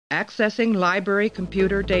Accessing library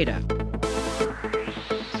computer data.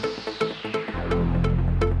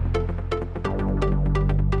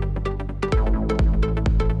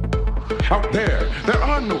 Out there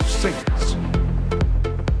are no saints.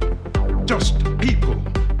 Just people.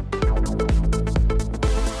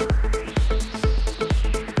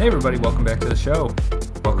 Hey everybody, welcome back to the show.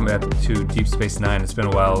 Welcome back to Deep Space Nine. It's been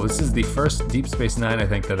a while. This is the first Deep Space Nine, I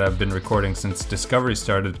think, that I've been recording since Discovery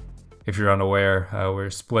started. If you're unaware, we're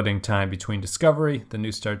splitting time between Discovery, the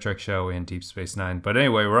new Star Trek show, and Deep Space Nine. But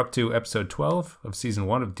anyway, we're up to episode 12 of season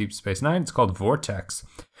 1 of Deep Space Nine. It's called Vortex.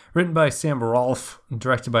 Written by Sam Rolfe,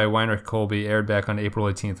 directed by Weinrich Colby, aired back on April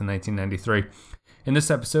 18th, 1993. In this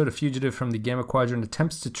episode, a fugitive from the Gamma Quadrant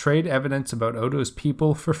attempts to trade evidence about Odo's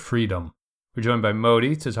people for freedom. We're joined by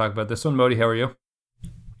Modi to talk about this one. Modi, how are you?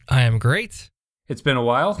 I am great. It's been a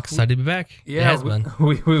while. Excited to be back. Yeah, it has been.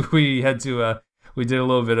 We had to... We did a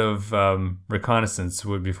little bit of reconnaissance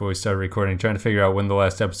before we started recording, trying to figure out when the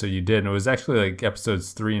last episode you did. And it was actually like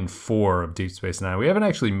episodes 3 and 4 of Deep Space Nine. We haven't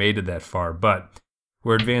actually made it that far, but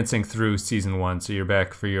we're advancing through season 1. So you're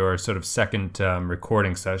back for your sort of second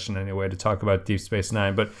recording session anyway to talk about Deep Space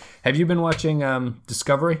Nine. But have you been watching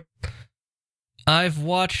Discovery? I've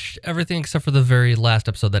watched everything except for the very last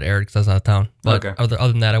episode that aired because I was out of town. But okay. other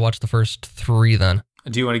than that, I watched the first 3 then.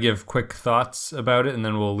 Do you want to give quick thoughts about it, and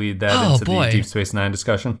then we'll lead that into the Deep Space Nine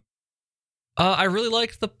discussion? I really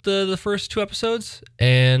liked the first 2 episodes,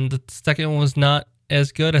 and the second one was not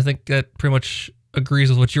as good. I think that pretty much agrees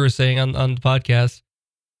with what you were saying on the podcast.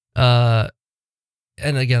 And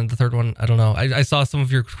again, the third one, I don't know. I saw some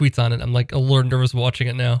of your tweets on it. I'm like a little nervous watching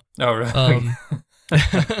it now. Oh, really?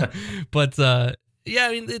 But yeah,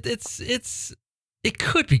 I mean, it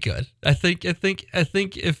could be good. I think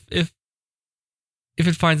if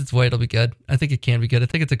it finds its way, it'll be good. I think it can be good. I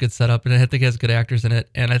think it's a good setup, and I think it has good actors in it.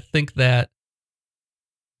 And I think that,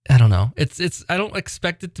 I don't know. I don't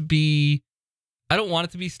expect it to be, I don't want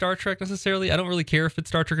it to be Star Trek necessarily. I don't really care if it's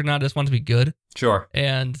Star Trek or not. I just want it to be good. Sure.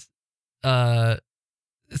 And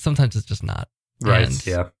sometimes it's just not. Right. And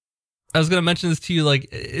yeah. I was going to mention this to you. Like,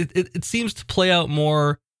 it seems to play out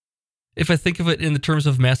more if I think of it in the terms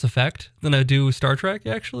of Mass Effect than I do Star Trek,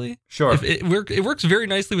 actually. Sure. It works very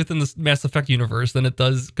nicely within the Mass Effect universe than it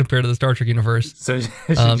does compared to the Star Trek universe. So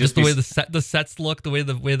just the way the sets look, the way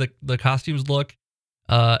the costumes look,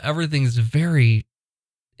 everything's very,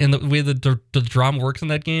 in the way the drama works in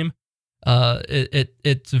that game.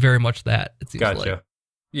 It's very much that. It seems gotcha. Like.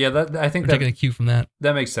 Yeah, I think we're taking a cue from that.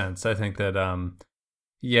 That makes sense. I think that.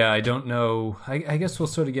 Yeah, I don't know. I guess we'll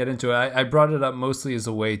sort of get into it. I brought it up mostly as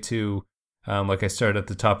a way to, like I started at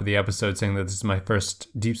the top of the episode saying that this is my first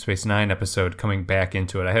Deep Space Nine episode coming back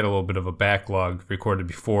into it. I had a little bit of a backlog recorded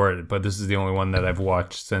before it, but this is the only one that I've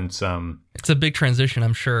watched since. It's a big transition,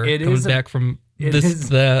 I'm sure. It coming is back from this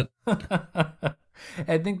to that.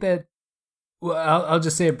 I think that, well, I'll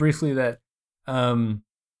just say it briefly that I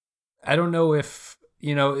don't know if,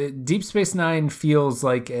 Deep Space Nine feels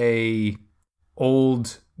like a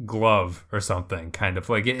old glove or something, kind of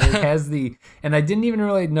like it has the, and I didn't even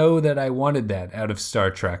really know that I wanted that out of Star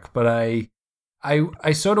Trek, but I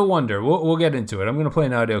sort of wonder. We'll get into it. I'm going to play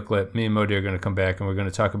an audio clip. Me and Modi are going to come back and we're going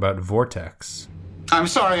to talk about Vortex. I'm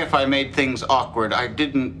sorry if I made things awkward. I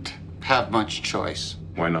didn't have much choice.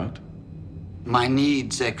 Why not? My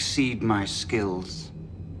needs exceed my skills.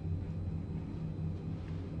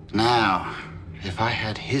 Now, if I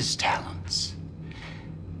had his talents,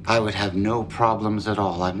 I would have no problems at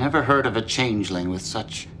all. I've never heard of a changeling with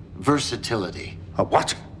such versatility. A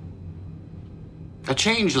what? A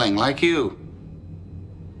changeling like you.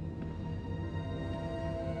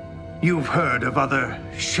 You've heard of other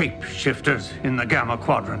shapeshifters in the Gamma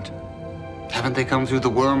Quadrant. Haven't they come through the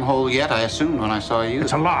wormhole yet? I assumed when I saw you.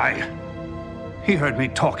 It's a lie. He heard me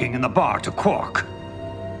talking in the bar to Quark.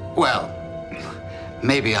 Well,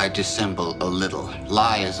 maybe I dissemble a little.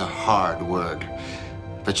 Lie is a hard word.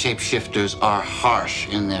 But shapeshifters are harsh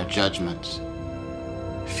in their judgments.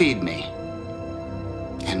 Feed me.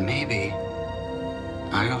 And maybe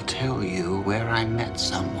I'll tell you where I met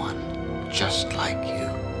someone just like you.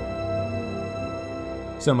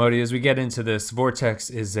 So, Modi, as we get into this,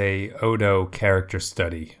 Vortex is a Odo character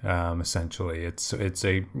study, essentially. It's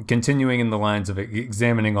a continuing in the lines of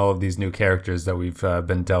examining all of these new characters that we've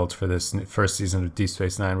been dealt for this first season of Deep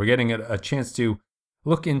Space Nine. We're getting a chance to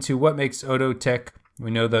look into what makes Odo tick. We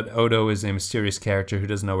know that Odo is a mysterious character who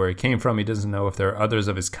doesn't know where he came from. He doesn't know if there are others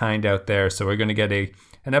of his kind out there. So we're going to get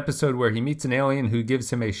an episode where he meets an alien who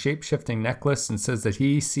gives him a shape-shifting necklace and says that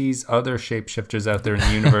he sees other shapeshifters out there in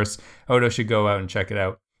the universe. Odo should go out and check it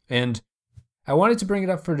out. And I wanted to bring it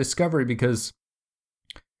up for Discovery because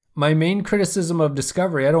My main criticism of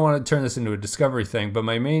Discovery, I don't want to turn this into a Discovery thing, but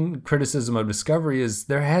my main criticism of Discovery is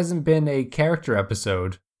there hasn't been a character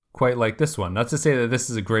episode quite like this one. Not to say that this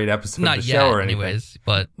is a great episode of the show or anything. Anyways,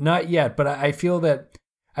 but not yet, but I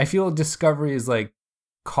feel Discovery is like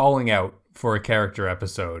calling out for a character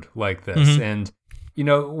episode like this. Mm-hmm. And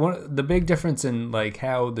the big difference in like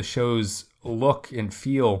how the shows look and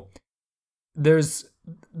feel, there's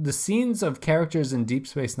the scenes of characters in Deep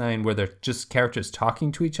Space Nine where they're just characters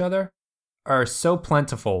talking to each other are so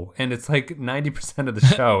plentiful, and it's like 90% of the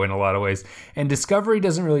show in a lot of ways. And Discovery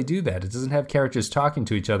doesn't really do that. It doesn't have characters talking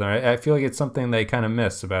to each other. I feel like it's something they kind of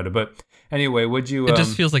miss about it. But anyway, would you... It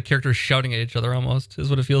just feels like characters shouting at each other almost, is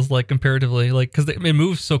what it feels like comparatively. Like, because it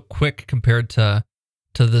moves so quick compared to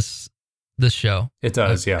this show. It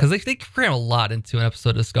does, yeah. Because they cram a lot into an episode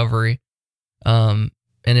of Discovery. And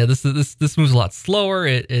yeah, this moves a lot slower.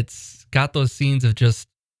 It's got those scenes of just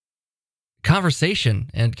conversation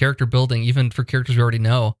and character building, even for characters we already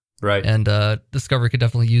know. Right. And Discovery could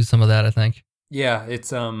definitely use some of that, I think. Yeah,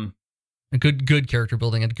 it's a good character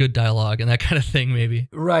building and good dialogue and that kind of thing, maybe.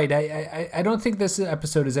 Right. I don't think this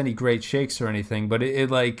episode has any great shakes or anything, but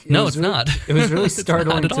it it's not. It was really It's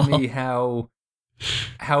startling not to at all. me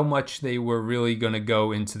how much they were really going to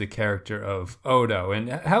go into the character of Odo. And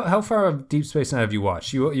how far of Deep Space Nine have you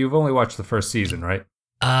watched? You've only watched the first season, right?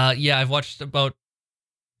 Yeah, I've watched about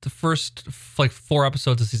the first like 4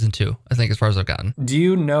 episodes of season 2, I think, as far as I've gotten. Do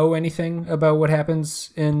you know anything about what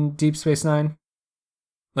happens in Deep Space Nine?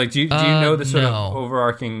 Like, do you know the sort of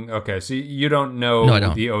overarching... Okay, so you don't know I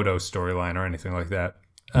don't. the Odo storyline or anything like that?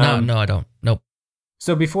 No, I don't. Nope.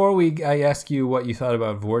 So before I ask you what you thought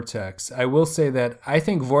about Vortex, I will say that I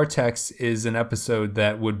think Vortex is an episode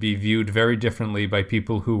that would be viewed very differently by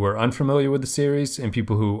people who were unfamiliar with the series and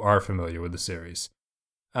people who are familiar with the series.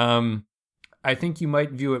 I think you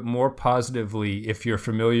might view it more positively if you're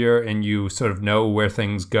familiar and you sort of know where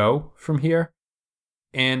things go from here.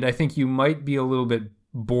 And I think you might be a little bit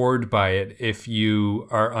bored by it if you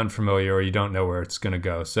are unfamiliar or you don't know where it's going to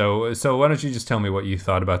go. So why don't you just tell me what you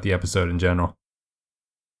thought about the episode in general?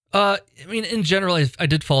 I mean, in general, I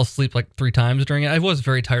did fall asleep like 3 times during it. I was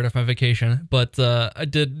very tired of my vacation, but I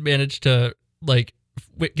did manage to like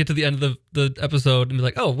get to the end of the episode and be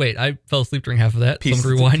like, oh wait, I fell asleep during half of that. So I'm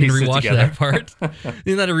rewinding and rewatch that part.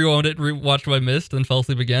 And then I rewound it, rewatched what I missed, and fell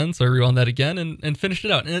asleep again. So I rewound that again and finished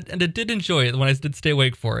it out. And I did enjoy it when I did stay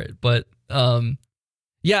awake for it. But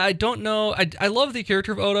yeah, I don't know. I love the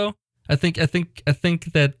character of Odo. I think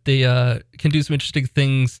that they can do some interesting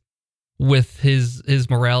things with his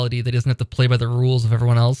morality, that he doesn't have to play by the rules of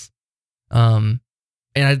everyone else. And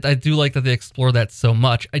I do like that they explore that so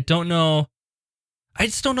much. I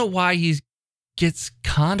just don't know why he gets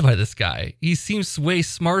conned by this guy. He seems way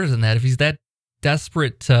smarter than that if he's that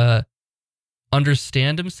desperate to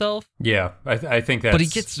understand himself. Yeah, I think that's... But he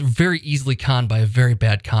gets very easily conned by a very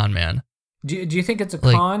bad con man. Do you think it's a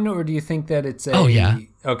con, or do you think that it's a... Oh, yeah.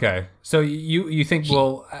 Okay. So you think,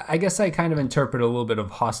 well, I guess I kind of interpret a little bit of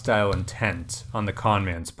hostile intent on the con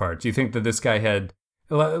man's part. Do you think that this guy had...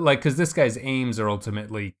 Like, because this guy's aims are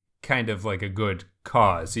ultimately kind of like a good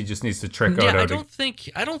cause. He just needs to trick Odo. I don't think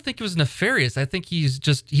it was nefarious. I think he's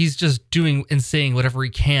just doing and saying whatever he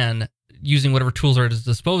can, using whatever tools are at his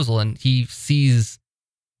disposal, and he sees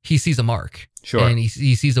a mark. Sure. And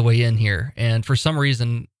he sees a way in here. And for some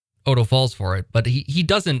reason, Odo falls for it, but he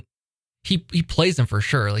doesn't. He plays them for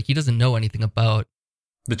sure. Like, he doesn't know anything about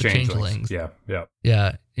the changelings. Yeah. I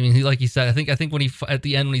mean, like he said, I think when he at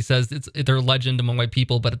the end when he says they're a legend among my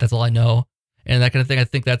people, but that's all I know, and that kind of thing. I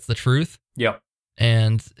think that's the truth. Yep.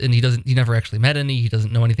 And he never actually met any. He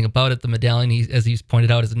doesn't know anything about it. The medallion, as he's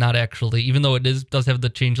pointed out, is not actually, even though it does have the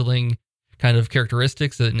changeling kind of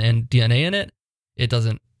characteristics and DNA in it, it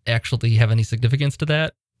doesn't actually have any significance to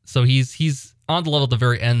that. So he's on the level at the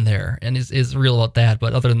very end there, and is real about that.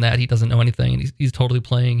 But other than that, he doesn't know anything, and he's totally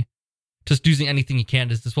playing, just using anything he can at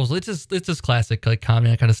his disposal. It's just classic like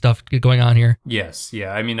common kind of stuff going on here. Yes,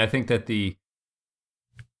 yeah. I mean, I think that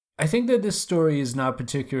this story is not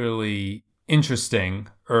particularly interesting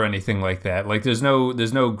or anything like that. Like, there's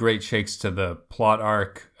no great shakes to the plot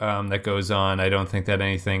arc that goes on. I don't think that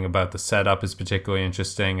anything about the setup is particularly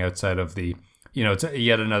interesting outside of the, it's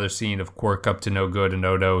yet another scene of Quark up to no good and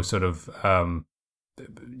Odo sort of, and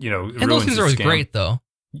those scenes are always great, though.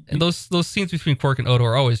 And those scenes between Quark and Odo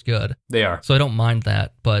are always good. They are. So I don't mind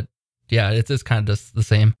that. But yeah, it's kind of just the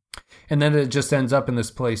same. And then it just ends up in this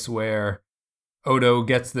place where Odo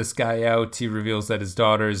gets this guy out. He reveals that his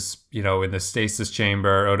daughter's, in the stasis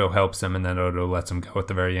chamber. Odo helps him, and then Odo lets him go at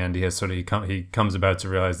the very end. He comes about to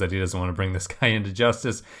realize that he doesn't want to bring this guy into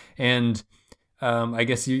justice. And I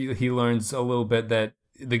guess he learns a little bit that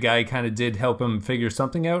the guy kind of did help him figure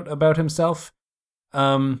something out about himself.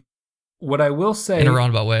 What I will say... In a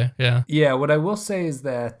roundabout way, yeah. Yeah, what I will say is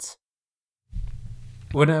that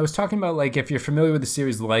when I was talking about, like, if you're familiar with the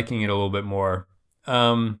series, liking it a little bit more,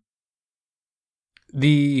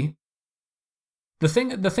 the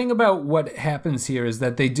thing about what happens here is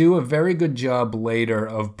that they do a very good job later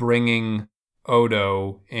of bringing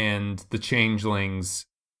Odo and the changelings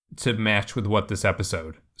to match with what this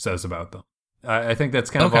episode says about them. I think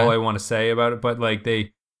that's kind of all I want to say about it, but like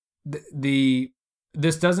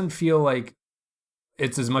this doesn't feel like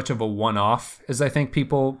it's as much of a one-off as I think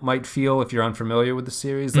people might feel if you're unfamiliar with the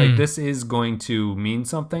series. Like, this is going to mean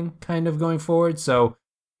something kind of going forward, so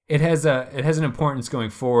it has an importance going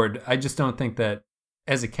forward. I just don't think that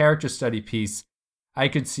as a character study piece, I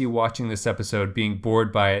could see watching this episode being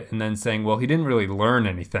bored by it and then saying, well, he didn't really learn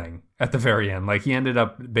anything at the very end. Like, he ended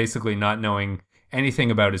up basically not knowing anything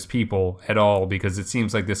about his people at all, because it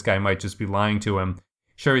seems like this guy might just be lying to him.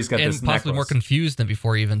 Sure, he's got this necklace. And possibly more confused than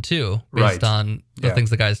before even, too, based on the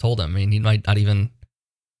things the guys told him. I mean, he might not even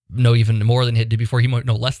know even more than he did before. He might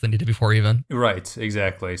know less than he did before even. Right,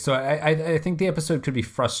 exactly. So I think the episode could be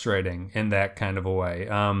frustrating in that kind of a way.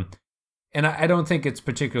 And I don't think it's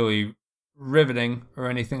particularly riveting or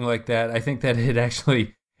anything like that. I think that it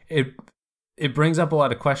actually... It brings up a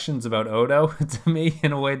lot of questions about Odo to me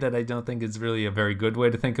in a way that I don't think is really a very good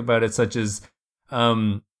way to think about it, such as...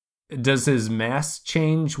 does his mass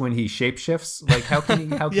change when he shapeshifts? Like, how can he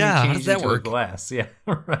change into a glass? Yeah,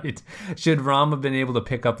 right. Should Ram have been able to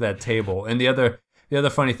pick up that table? And the other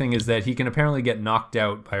funny thing is that he can apparently get knocked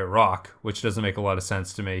out by a rock, which doesn't make a lot of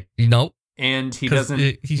sense to me. Nope. And he doesn't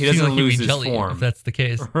lose his form. If that's the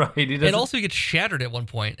case. Right. And also he gets shattered at one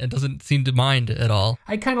point and doesn't seem to mind at all.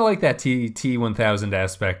 I kind of like that T-1000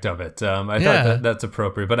 aspect of it. I thought that's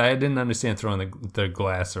appropriate, but I didn't understand throwing the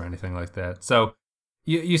glass or anything like that. So...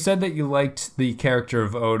 You said that you liked the character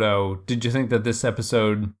of Odo. Did you think that this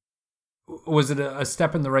episode, was it a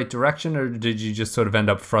step in the right direction, or did you just sort of end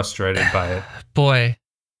up frustrated by it? Boy,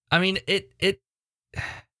 I mean, it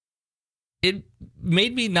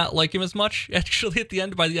made me not like him as much, actually,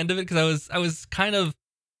 by the end of it, because I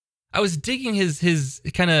was digging his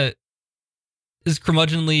kind of his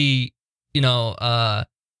curmudgeonly,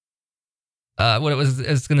 what it was,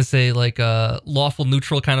 I was gonna say, like lawful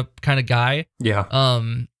neutral kind of guy. Yeah.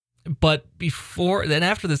 But before then,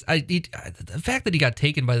 after this, the fact that he got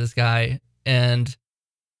taken by this guy, and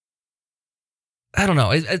I don't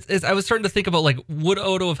know, I was starting to think about, like, would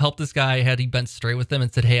Odo have helped this guy had he been straight with him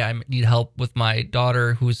and said, "Hey, I need help with my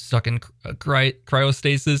daughter who's stuck in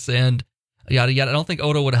cryostasis," and yada yada. I don't think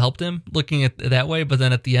Odo would have helped him looking at it that way. But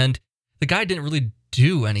then at the end, the guy didn't really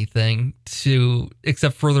do anything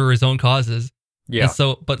except further his own causes. Yeah.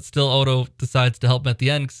 And but still Odo decides to help him at the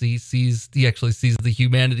end because he actually sees the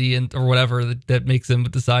humanity or whatever that makes him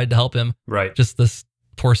decide to help him. Right. Just this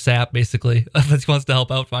poor sap, basically, that he wants to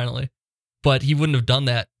help out finally. But he wouldn't have done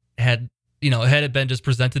that had it been just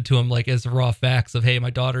presented to him like as raw facts of, hey, my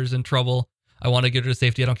daughter's in trouble. I want to get her to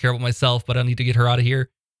safety. I don't care about myself, but I need to get her out of here.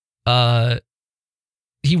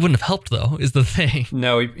 He wouldn't have helped, though, is the thing.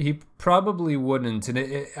 No, he probably wouldn't.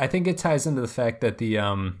 And I think it ties into the fact that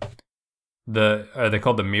are they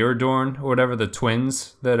called the Miradorn or whatever, the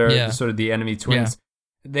twins that are sort of the enemy twins?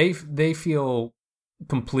 Yeah. They feel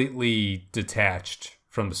completely detached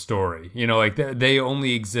from the story. Like they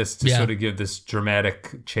only exist to sort of give this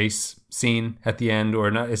dramatic chase scene at the end,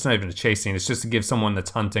 or not. It's not even a chase scene. It's just to give someone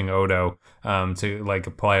that's hunting Odo to like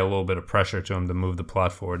apply a little bit of pressure to him to move the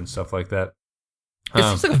plot forward and stuff like that. It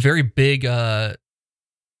seems like a very big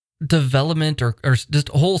development or just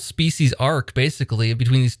a whole species arc, basically,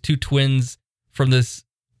 between these two twins from this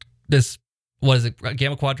what is it,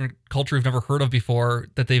 Gamma Quadrant culture we've never heard of before,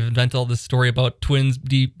 that they've invented all this story about twins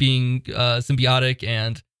being symbiotic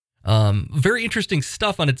and very interesting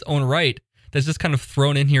stuff on its own right. That's just kind of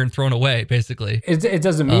thrown in here and thrown away, basically. It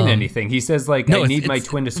doesn't mean anything. He says, like, I need my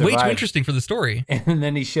twin to survive. Way too interesting for the story. And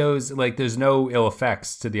then he shows, like, there's no ill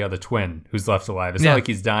effects to the other twin who's left alive. It's not like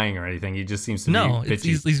he's dying or anything. He just seems to be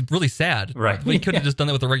bitchy. He's really sad. Right. But you could have just done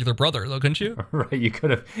that with a regular brother, though, couldn't you? Right, you could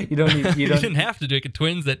have. You didn't have to do it.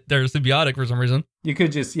 Twins that they're symbiotic for some reason. You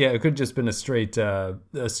could just, it could have just been a straight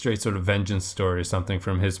sort of vengeance story or something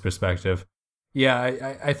from his perspective.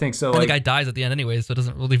 Yeah, I think so. And the guy dies at the end anyway, so it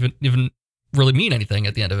doesn't really even really mean anything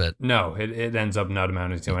at the end of it. No, it ends up not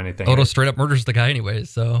amounting to anything. Odo straight up murders the guy anyway,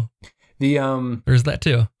 so there's that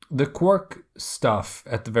too. The Quark stuff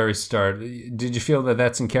at the very start, did you feel that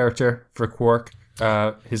that's in character for Quark?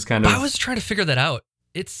 His kind of... I was trying to figure that out.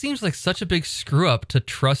 It seems like such a big screw up to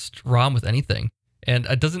trust Rom with anything. And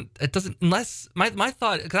it doesn't unless my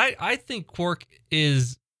thought, because I think Quark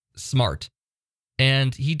is smart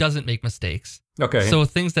and he doesn't make mistakes. Okay. So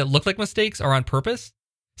things that look like mistakes are on purpose.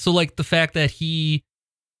 So like the fact that he,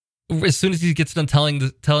 as soon as he gets done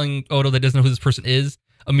telling Odo that doesn't know who this person is,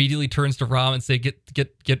 immediately turns to Rom and say, get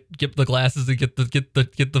the glasses and get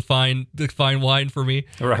the fine wine for me.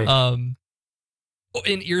 Right.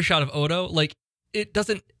 In earshot of Odo, like it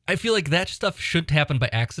doesn't. I feel like that stuff shouldn't happen by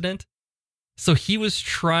accident. So he was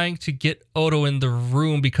trying to get Odo in the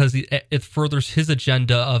room because it furthers his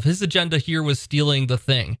agenda. His agenda here was stealing the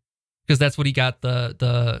thing, because that's what he got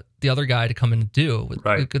the other guy to come in and do.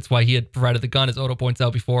 Right. That's why he had provided the gun, as Odo points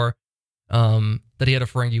out before, that he had a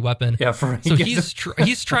Ferengi weapon. Yeah, so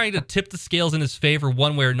he's trying to tip the scales in his favor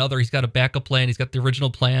one way or another. He's got a backup plan. He's got the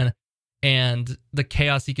original plan, and the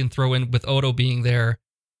chaos he can throw in with Odo being there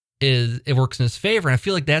it works in his favor. And I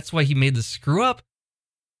feel like that's why he made the screw up.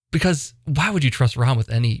 Because why would you trust Rom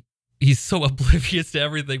with any? He's so oblivious to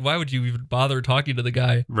everything. Why would you even bother talking to the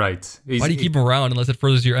guy? Right. Why do you keep him around unless it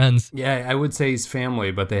furthers your ends? Yeah, I would say he's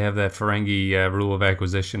family, but they have that Ferengi rule of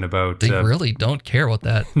acquisition about... They really don't care about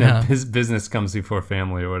that. His business comes before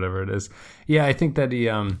family or whatever it is. Yeah, I think that he...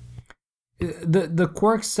 The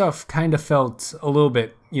Quark stuff kind of felt a little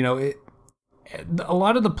bit, a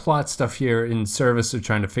lot of the plot stuff here in service of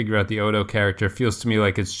trying to figure out the Odo character feels to me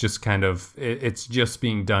like it's just kind of, it's just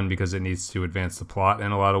being done because it needs to advance the plot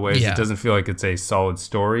in a lot of ways. Yeah. It doesn't feel like it's a solid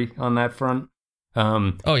story on that front.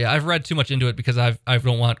 Oh yeah, I've read too much into it because I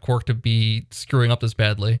don't want Quark to be screwing up this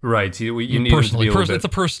badly. Right, you need him to be a little bit... It's a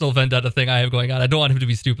personal vendetta thing I have going on. I don't want him to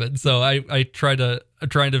be stupid, so I'm trying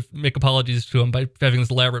to make apologies to him by having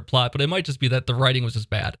this elaborate plot, but it might just be that the writing was just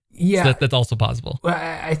bad. Yeah, so that's also possible. Well,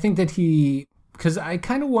 I think that because I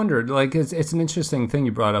kind of wondered, like, it's an interesting thing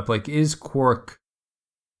you brought up. Like, is Quark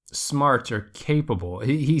smart or capable?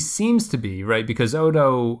 He seems to be, right? Because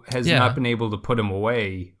Odo has not been able to put him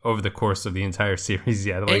away over the course of the entire series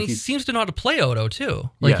yet. Like, and he seems to know how to play Odo too.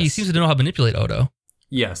 Like, he seems to know how to manipulate Odo.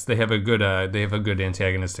 Yes, they have a good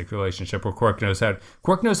antagonistic relationship where Quark knows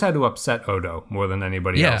how to upset Odo more than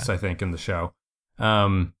anybody else, I think, in the show.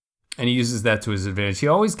 And he uses that to his advantage. He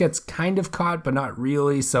always gets kind of caught, but not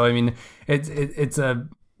really. So, I mean,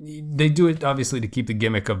 they do it obviously to keep the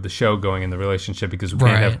gimmick of the show going in the relationship, because we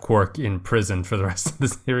can't have Quark in prison for the rest of the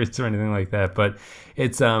series or anything like that. But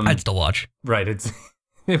it's I'd still watch. Right.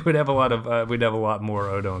 It would have a lot of we'd have a lot more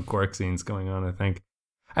Odo and Quark scenes going on, I think.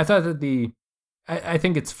 I thought that I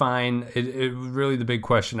think it's fine. It really, the big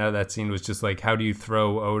question out of that scene was just like, how do you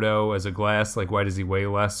throw Odo as a glass? Like, why does he weigh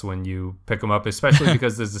less when you pick him up? Especially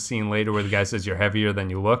because there's a scene later where the guy says you're heavier than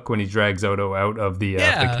you look when he drags Odo out of the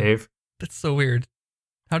cave. That's so weird.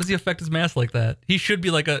 How does he affect his mass like that? He should be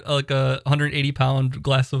like a 180-pound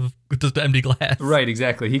glass of just empty glass. Right,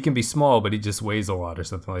 exactly. He can be small, but he just weighs a lot or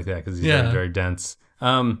something like that because he's very, very dense.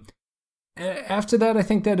 After that, I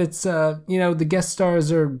think that it's, the guest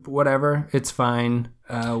stars are whatever. It's fine.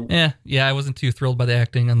 I wasn't too thrilled by the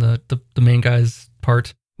acting on the main guy's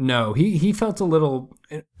part. No, he felt a little,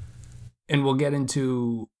 and we'll get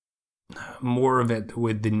into more of it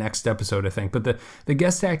with the next episode, I think. But the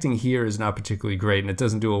guest acting here is not particularly great, and it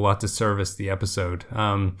doesn't do a lot to service the episode.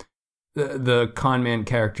 The con man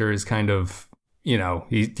character is kind of...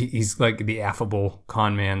 he's like the affable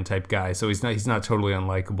con man type guy, so he's not totally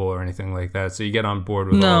unlikable or anything like that. So you get on board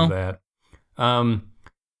with all of that.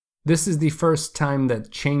 This is the first time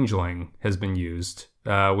that changeling has been used,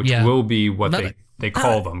 which will be what they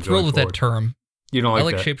call them. Thrilled with that term. You don't like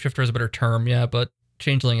that? I like shapeshifter as a better term, but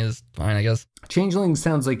changeling is fine, I guess. Changeling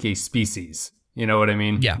sounds like a species. You know what I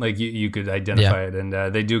mean? Yeah. Like you could identify it, and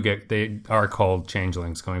they are called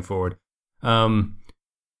changelings going forward.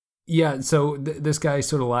 Yeah, so this guy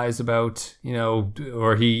sort of lies about,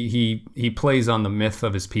 or he plays on the myth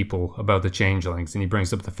of his people about the changelings, and he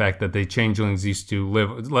brings up the fact that the changelings used to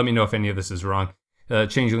live... Let me know if any of this is wrong.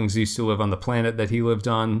 Changelings used to live on the planet that he lived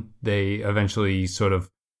on. They eventually sort of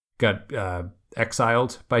got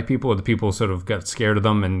exiled by people, or the people sort of got scared of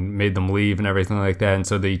them and made them leave and everything like that. And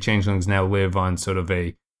so the changelings now live on sort of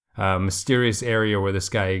a mysterious area where this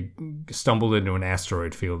guy stumbled into an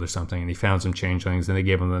asteroid field or something, and he found some changelings, and they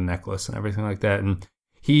gave him the necklace and everything like that. And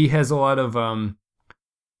he has a lot of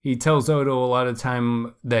he tells Odo a lot of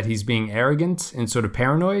time that he's being arrogant and sort of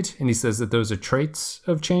paranoid, and he says that those are traits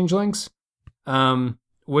of changelings.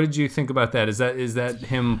 What did you think about that? Is that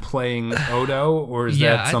him playing Odo, or is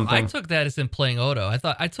that something? I took that as him playing Odo.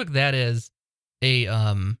 I took that as a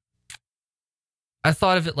I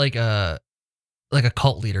thought of it like a like a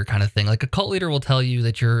cult leader kind of thing. Like a cult leader will tell you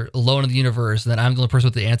that you're alone in the universe and that I'm the only person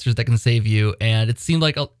with the answers that can save you. And it seemed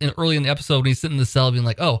like early in the episode when he's sitting in the cell being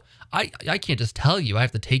like, oh, I can't just tell you. I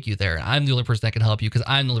have to take you there. And I'm the only person that can help you because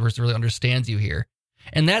I'm the only person who really understands you here.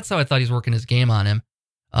 And that's how I thought he's working his game on him.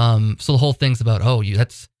 So the whole thing's about,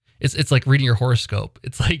 it's like reading your horoscope.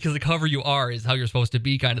 It's like, because however you are is how you're supposed to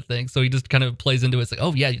be kind of thing. So he just kind of plays into it. It's like,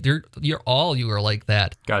 oh yeah, you are like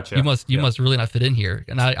that. Gotcha. You must really not fit in here.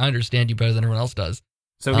 And I understand you better than everyone else does.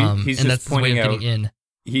 So he's just pointing out,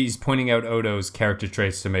 he's pointing out Odo's character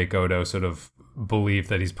traits to make Odo sort of believe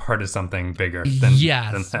that he's part of something bigger than,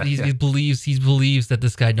 yes, than that. He believes that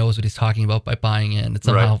this guy knows what he's talking about by buying in. And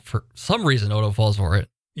somehow, for some reason, Odo falls for it.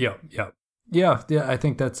 Yeah. I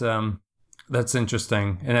think that's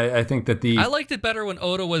interesting, and I think that I liked it better when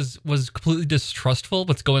Odo was completely distrustful,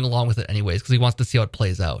 but's going along with it anyways because he wants to see how it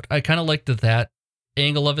plays out. I kind of liked that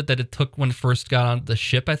angle of it that it took when it first got on the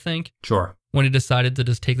ship. I think sure when he decided to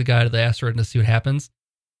just take the guy to the asteroid and to see what happens.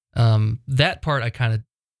 That part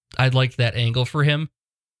I liked that angle for him,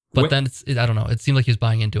 but then I don't know. It seemed like he was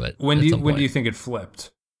buying into it. When do you think it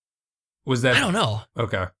flipped? Was that I don't know.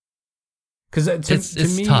 Okay, because to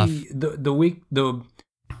me tough.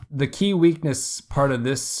 The key weakness part of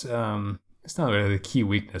this, it's not really the key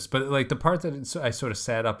weakness, but like the part that I sort of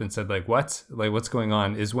sat up and said, like, what? Like, what's going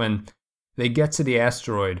on is when they get to the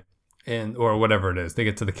asteroid or whatever it is, they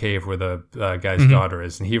get to the cave where the guy's daughter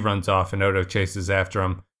is, and he runs off and Odo chases after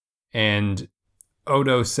him. And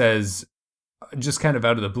Odo says, just kind of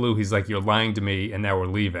out of the blue, he's like, you're lying to me and now we're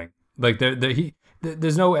leaving. Like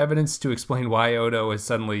there's no evidence to explain why Odo has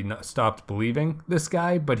suddenly stopped believing this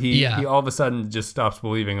guy, but he all of a sudden just stops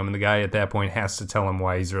believing him, and the guy at that point has to tell him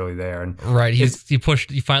why he's really there. And right, he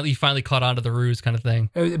finally caught on to the ruse kind of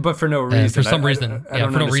thing, but for no reason. For some reason, I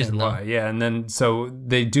don't for no understand reason why. though. Yeah, and then so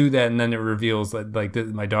they do that, and then it reveals that like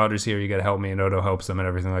my daughter's here, you got to help me, and Odo helps them and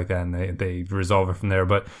everything like that, and they resolve it from there.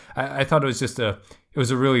 But I thought it was just a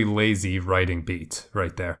really lazy writing beat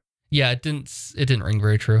right there. Yeah, it didn't ring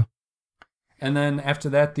very true. And then after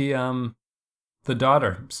that, the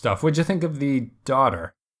daughter stuff. What'd you think of the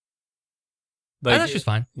daughter? Like, I thought she was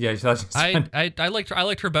fine. Yeah, she was fine. I liked her. I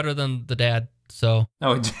liked her better than the dad. So,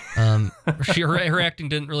 her acting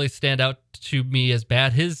didn't really stand out to me as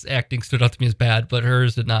bad. His acting stood out to me as bad, but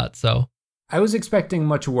hers did not. So, I was expecting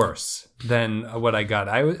much worse than what I got.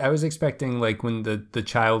 I was expecting like when the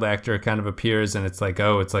child actor kind of appears and it's like,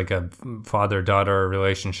 oh, it's like a father-daughter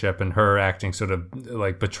relationship, and her acting sort of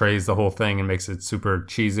like betrays the whole thing and makes it super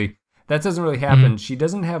cheesy. That doesn't really happen. Mm-hmm. She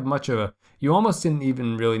doesn't have much of a... You almost didn't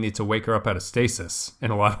even really need to wake her up out of stasis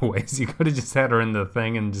in a lot of ways. You could have just had her in the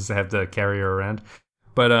thing and just have to carry her around.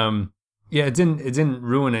 But yeah, it didn't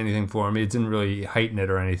ruin anything for me. It didn't really heighten it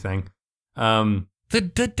or anything. The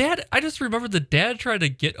dad, I just remember the dad tried to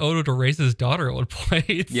get Odo to raise his daughter at one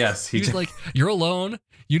point. Yes, he was like, "You're alone.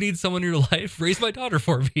 You need someone in your life. Raise my daughter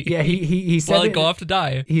for me." Yeah, he said while I it, go off to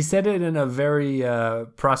die. He said it in a very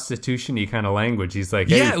prostitution-y kind of language. He's like,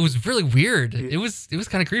 hey, yeah, it was really weird. It was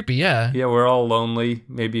kind of creepy. Yeah. Yeah, we're all lonely.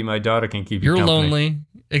 Maybe my daughter can keep you company. You're lonely.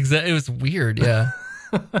 It was weird. Yeah.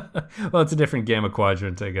 Well, it's a different Gamma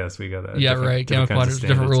Quadrant, I guess. We got Gamma Quadrant,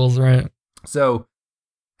 different rules, right? So.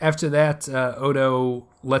 After that, Odo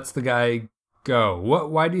lets the guy go.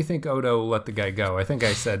 Why do you think Odo let the guy go? I think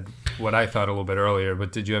I said what I thought a little bit earlier,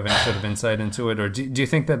 but did you have any sort of insight into it? Or do you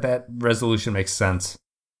think that resolution makes sense?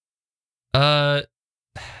 I'm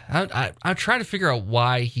trying to figure out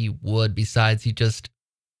why he would, besides he just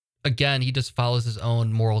follows his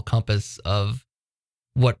own moral compass of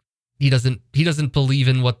what he doesn't believe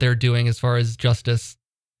in what they're doing as far as justice.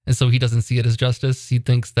 And so he doesn't see it as justice. He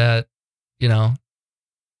thinks that,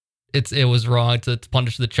 it was wrong to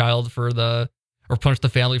punish the child or punish the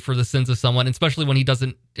family for the sins of someone, especially when he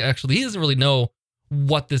doesn't really know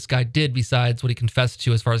what this guy did besides what he confessed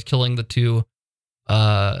to as far as killing the two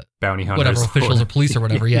bounty hunters, whatever, officials or police or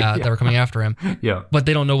whatever, that were coming after him. Yeah. But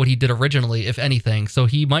they don't know what he did originally, if anything. So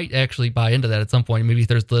he might actually buy into that at some point. Maybe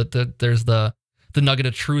there's the nugget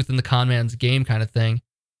of truth in the con man's game kind of thing.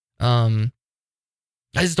 I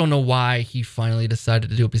just don't know why he finally decided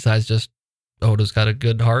to do it besides just Odo's got a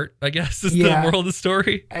good heart, I guess, is the moral of the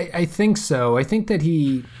story. I think so. I think that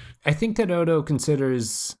Odo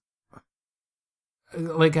considers,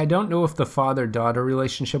 like, I don't know if the father-daughter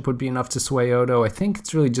relationship would be enough to sway Odo. I think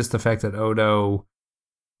it's really just the fact that Odo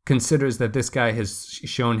considers that this guy has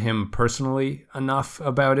shown him personally enough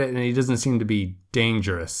about it, and he doesn't seem to be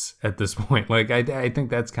dangerous at this point. Like, I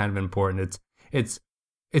think that's kind of important.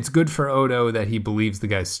 It's good for Odo that he believes the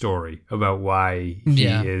guy's story about why he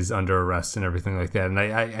is under arrest and everything like that. And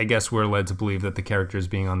I guess we're led to believe that the character is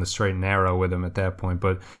being on the straight and narrow with him at that point.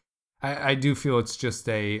 But I do feel it's just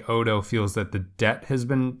Odo feels that the debt has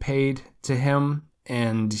been paid to him,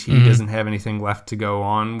 and he doesn't have anything left to go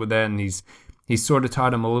on with that, and he's sort of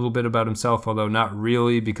taught him a little bit about himself, although not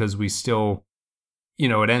really, because we still,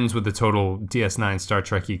 it ends with the total DS9 Star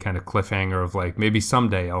Trek-y kind of cliffhanger of like, maybe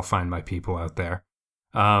someday I'll find my people out there.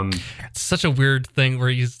 It's such a weird thing where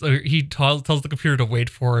he tells the computer to wait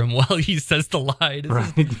for him while he says the line.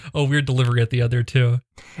 It's a weird delivery at the other too.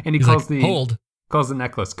 And he's calls like, calls the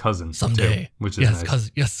necklace cousin someday, too, which is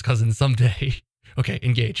nice. Cousin someday. Okay,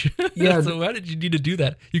 engage. Yeah. So why did you need to do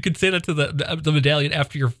that? You could say that to the medallion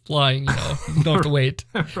after you're flying. You don't have to wait.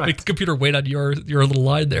 Right. Make the computer wait on your little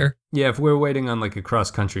line there. Yeah, if we're waiting on like a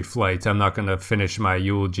cross-country flight, I'm not going to finish my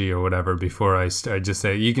eulogy or whatever before I just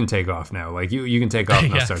say, you can take off now. Like, you can take off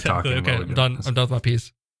and I'll start talking. Okay, I'm done with my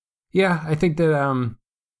piece. Yeah, I think that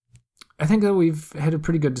we've had a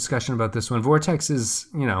pretty good discussion about this one. Vortex is,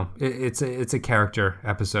 it's a character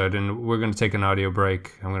episode, and we're going to take an audio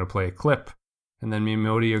break. I'm going to play a clip, and then me and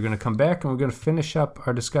Modi are going to come back, and we're going to finish up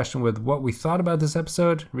our discussion with what we thought about this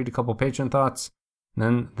episode, read a couple patron thoughts, and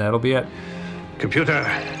then that'll be it. Computer,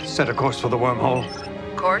 set a course for the wormhole.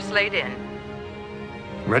 Course laid in.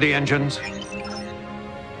 Ready, engines?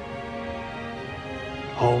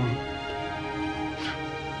 Home.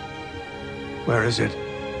 Where is it?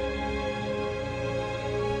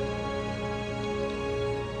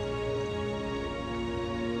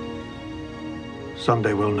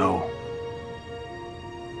 Someday we'll know.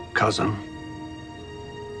 Cousin.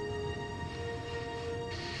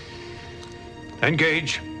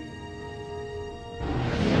 Engage.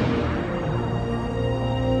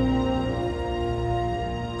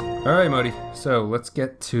 All right, Modi. So let's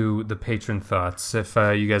get to the patron thoughts. If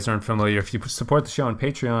you guys aren't familiar, if you support the show on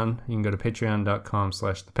Patreon, you can go to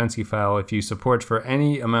patreon.com/thepenskyfile. If you support for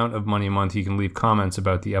any amount of money a month, you can leave comments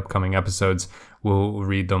about the upcoming episodes. We'll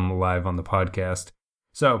read them live on the podcast.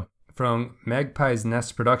 So from Magpie's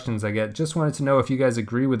Nest Productions, just wanted to know if you guys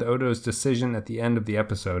agree with Odo's decision at the end of the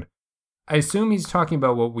episode. I assume he's talking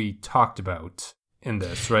about what we talked about in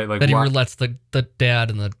this, right? Like that he lets the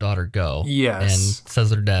dad and the daughter go. Yes. And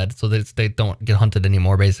says they're dead, so that they don't get hunted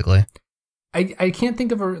anymore, basically. I can't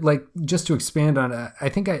think of just to expand on it, I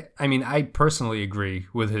personally agree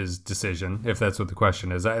with his decision, if that's what the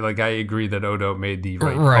question is. I agree that Odo made the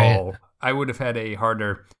right call. I would have had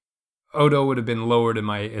Odo would have been lowered in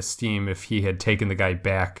my esteem if he had taken the guy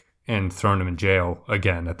back and thrown him in jail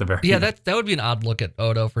again at the very end. That would be an odd look at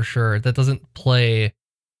Odo for sure. That doesn't play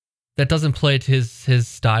to his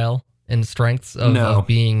style and strengths of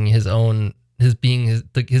being his own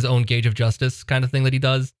gauge of justice kind of thing that he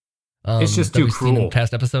does. It's just too cruel. Seen in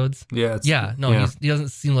past episodes. He doesn't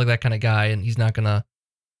seem like that kind of guy, and he's not gonna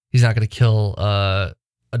kill a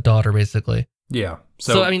daughter, basically. Yeah.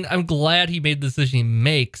 So I'm glad he made the decision he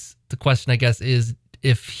makes. The question, I guess, is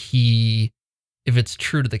if it's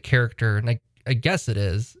true to the character, and I guess it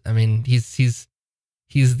is. I mean, he's the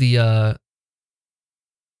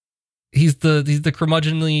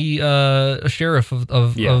curmudgeonly sheriff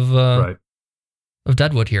of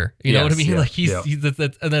Deadwood here. You know what I mean? Like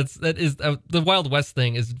the Wild West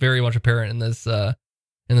thing is very much apparent in this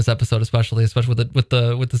episode, especially with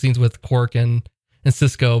the scenes with Quark and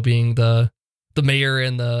Cisco being the mayor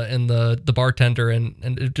and the bartender,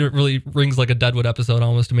 and it really rings like a Deadwood episode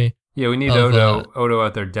almost to me. Yeah, we need Odo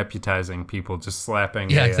out there deputizing people, just slapping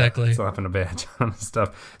a badge on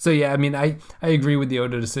stuff. So yeah, I agree with the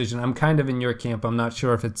Odo decision. I'm kind of in your camp. I'm not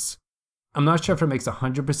sure if it makes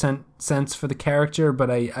 100% sense for the character, but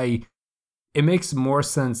it makes more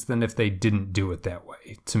sense than if they didn't do it that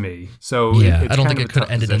way to me. So yeah, I don't think it could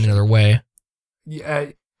have ended any other way.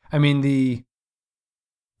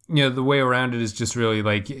 Yeah, the way around it is just really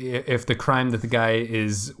like if the crime that the guy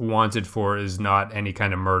is wanted for is not any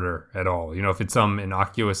kind of murder at all. If it's some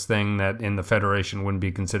innocuous thing that in the Federation wouldn't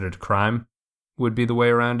be considered a crime, would be the way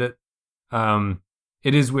around it.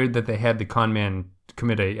 It is weird that they had the con man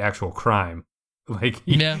commit an actual crime. Like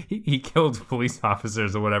he killed police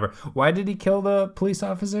officers or whatever. Why did he kill the police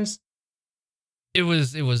officers? It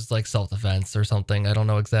was like self-defense or something. I don't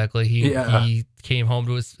know exactly. He came home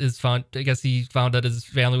to I guess he found that his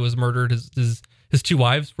family was murdered. His two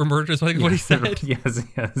wives were murdered, is what he said. Yes.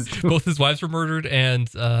 Both his wives were murdered, and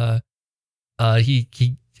he I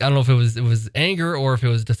don't know if it was anger or if it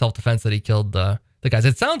was just self-defense that he killed the guys.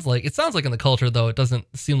 It sounds like in the culture, though, it doesn't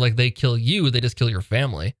seem like they kill you, they just kill your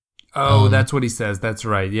family. Oh, that's what he says. That's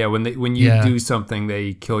right. Yeah, when you do something,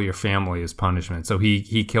 they kill your family as punishment. So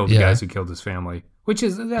he killed the guys who killed his family, which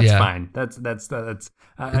is fine. That's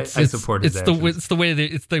I support his actions. It's the way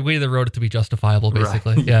they wrote it to be justifiable,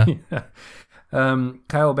 basically. Right. Yeah.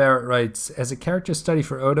 Kyle Barrett writes, as a character study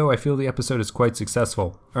for Odo, I feel the episode is quite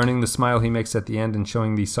successful, earning the smile he makes at the end and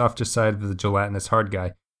showing the softer side of the gelatinous hard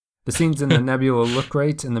guy. The scenes in the Nebula look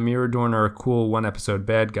great, and the Mirrodorn are a cool one-episode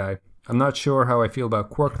bad guy. I'm not sure how I feel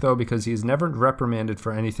about Quark, though, because he is never reprimanded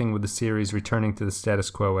for anything with the series returning to the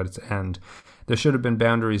status quo at its end. There should have been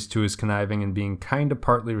boundaries to his conniving, and being kinda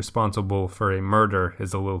partly responsible for a murder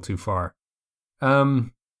is a little too far.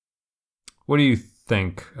 What do you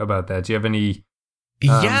think about that? Do you have any...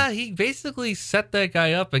 Yeah, he basically set that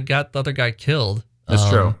guy up and got the other guy killed. That's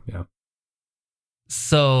true, yeah.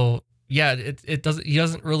 So... yeah, it doesn't. He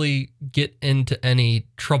doesn't really get into any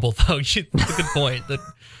trouble, though. It's a good point that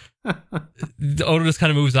Odo just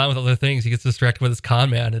kind of moves on with other things. He gets distracted with his con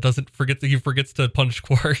man. It doesn't forget that he forgets to punch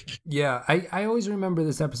Quark. Yeah, I always remember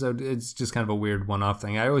this episode. It's just kind of a weird one-off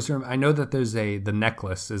thing. I know that there's the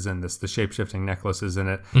necklace is in this. The shape-shifting necklace is in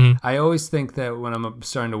it. Mm-hmm. I always think that when I'm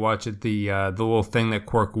starting to watch it, the little thing that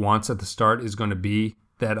Quark wants at the start is going to be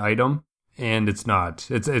that item. And it's not.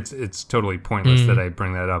 It's totally pointless that I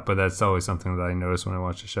bring that up, but that's always something that I notice when I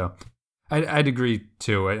watch the show. I'd agree,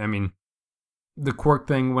 too. I mean, the Quark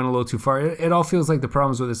thing went a little too far. It all feels like the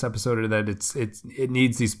problems with this episode are that it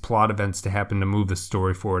needs these plot events to happen to move the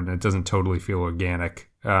story forward, and it doesn't totally feel organic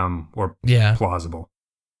or plausible.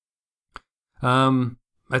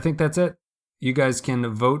 I think that's it. You guys can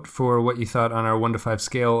vote for what you thought on our 1 to 5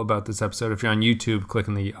 scale about this episode. If you're on YouTube, click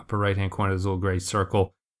in the upper right-hand corner, there's a little gray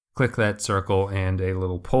circle. Click that circle and a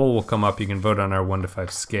little poll will come up. You can vote on our 1 to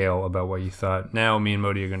 5 scale about what you thought. Now, me and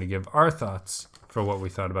Modi are going to give our thoughts for what we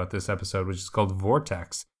thought about this episode, which is called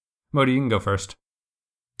Vortex. Modi, you can go first.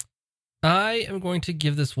 I am going to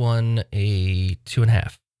give this one a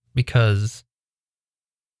 2.5 because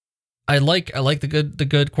I like the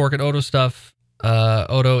good Quark and Odo stuff.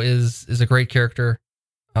 Odo is a great character.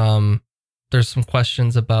 There's some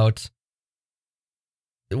questions about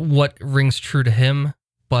what rings true to him.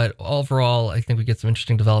 But overall, I think we get some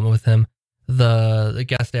interesting development with him. The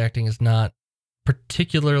guest acting is not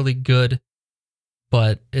particularly good,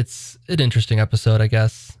 but it's an interesting episode, I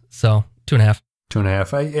guess. So 2.5.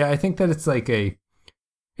 2.5. I think that it's like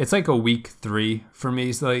a week 3 for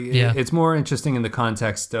me. So it's more interesting in the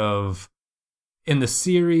context of in the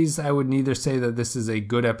series. I would neither say that this is a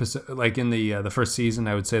good episode. Like in the first season,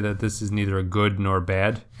 I would say that this is neither a good nor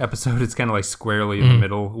bad episode. It's kind of like squarely in the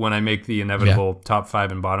middle. When I make the inevitable top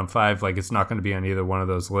 5 and bottom 5, like it's not going to be on either one of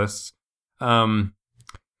those lists. I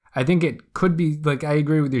think it could be like I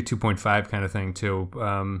agree with your 2.5 kind of thing too.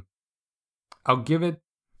 I'll give it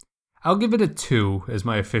a 2 as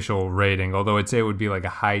my official rating. Although I'd say it would be like a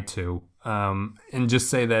high 2. And just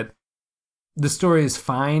say that. The story is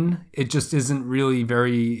fine. It just isn't really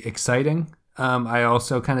very exciting. I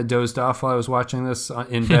also kind of dozed off while I was watching this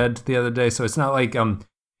in bed the other day. So it's not like,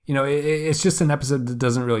 it's just an episode that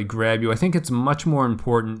doesn't really grab you. I think it's much more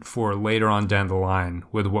important for later on down the line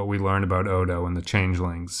with what we learn about Odo and the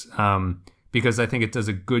changelings. Because I think it does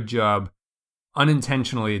a good job,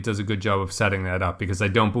 unintentionally, it does a good job of setting that up because I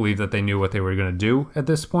don't believe that they knew what they were going to do at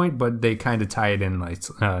this point, but they kind of tie it in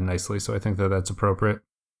nicely. So I think that that's appropriate.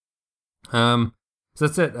 So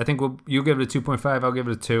that's it. I think you'll give it a 2.5. I'll give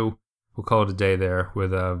it a 2. We'll call it a day there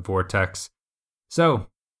with Vortex. So,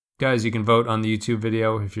 guys, you can vote on the YouTube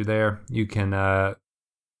video if you're there. You can go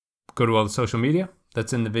to all the social media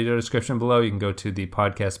that's in the video description below. You can go to the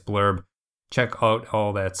podcast blurb. Check out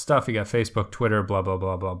all that stuff. You got Facebook, Twitter, blah, blah,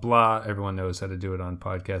 blah, blah, blah. Everyone knows how to do it on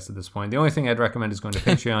podcasts at this point. The only thing I'd recommend is going to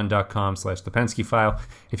patreon.com/thepenskyfile.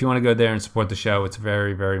 If you want to go there and support the show, it's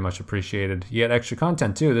very, very much appreciated. You get extra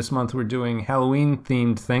content, too. This month we're doing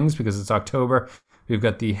Halloween-themed things because it's October. We've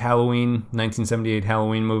got the 1978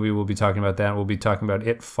 Halloween movie. We'll be talking about that. We'll be talking about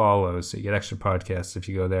It Follows. So you get extra podcasts if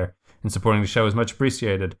you go there. And supporting the show is much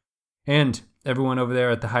appreciated. And everyone over there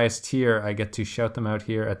at the highest tier, I get to shout them out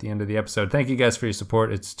here at the end of the episode. Thank you guys for your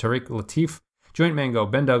support. It's Tariq Latif, Joint Mango,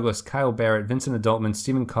 Ben Douglas, Kyle Barrett, Vincent Adultman,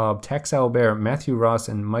 Stephen Cobb, Tex Albert, Matthew Ross,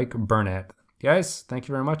 and Mike Burnett. Guys, thank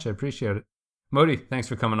you very much. I appreciate it. Modi, thanks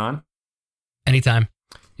for coming on. Anytime.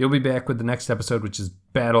 You'll be back with the next episode, which is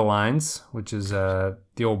Battle Lines, which is the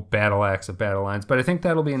old battle axe of Battle Lines. But I think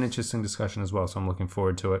that'll be an interesting discussion as well, so I'm looking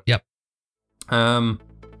forward to it. Yep.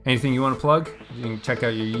 Anything you want to plug? You can check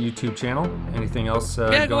out your YouTube channel. Anything else go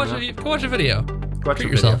watch a video. Watch Treat a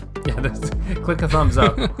yourself. Video. Yeah, click a thumbs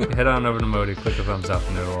up. Head on over to Modi, click a thumbs up,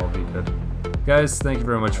 and it'll all be good. Guys, thank you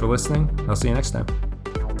very much for listening. I'll see you next time.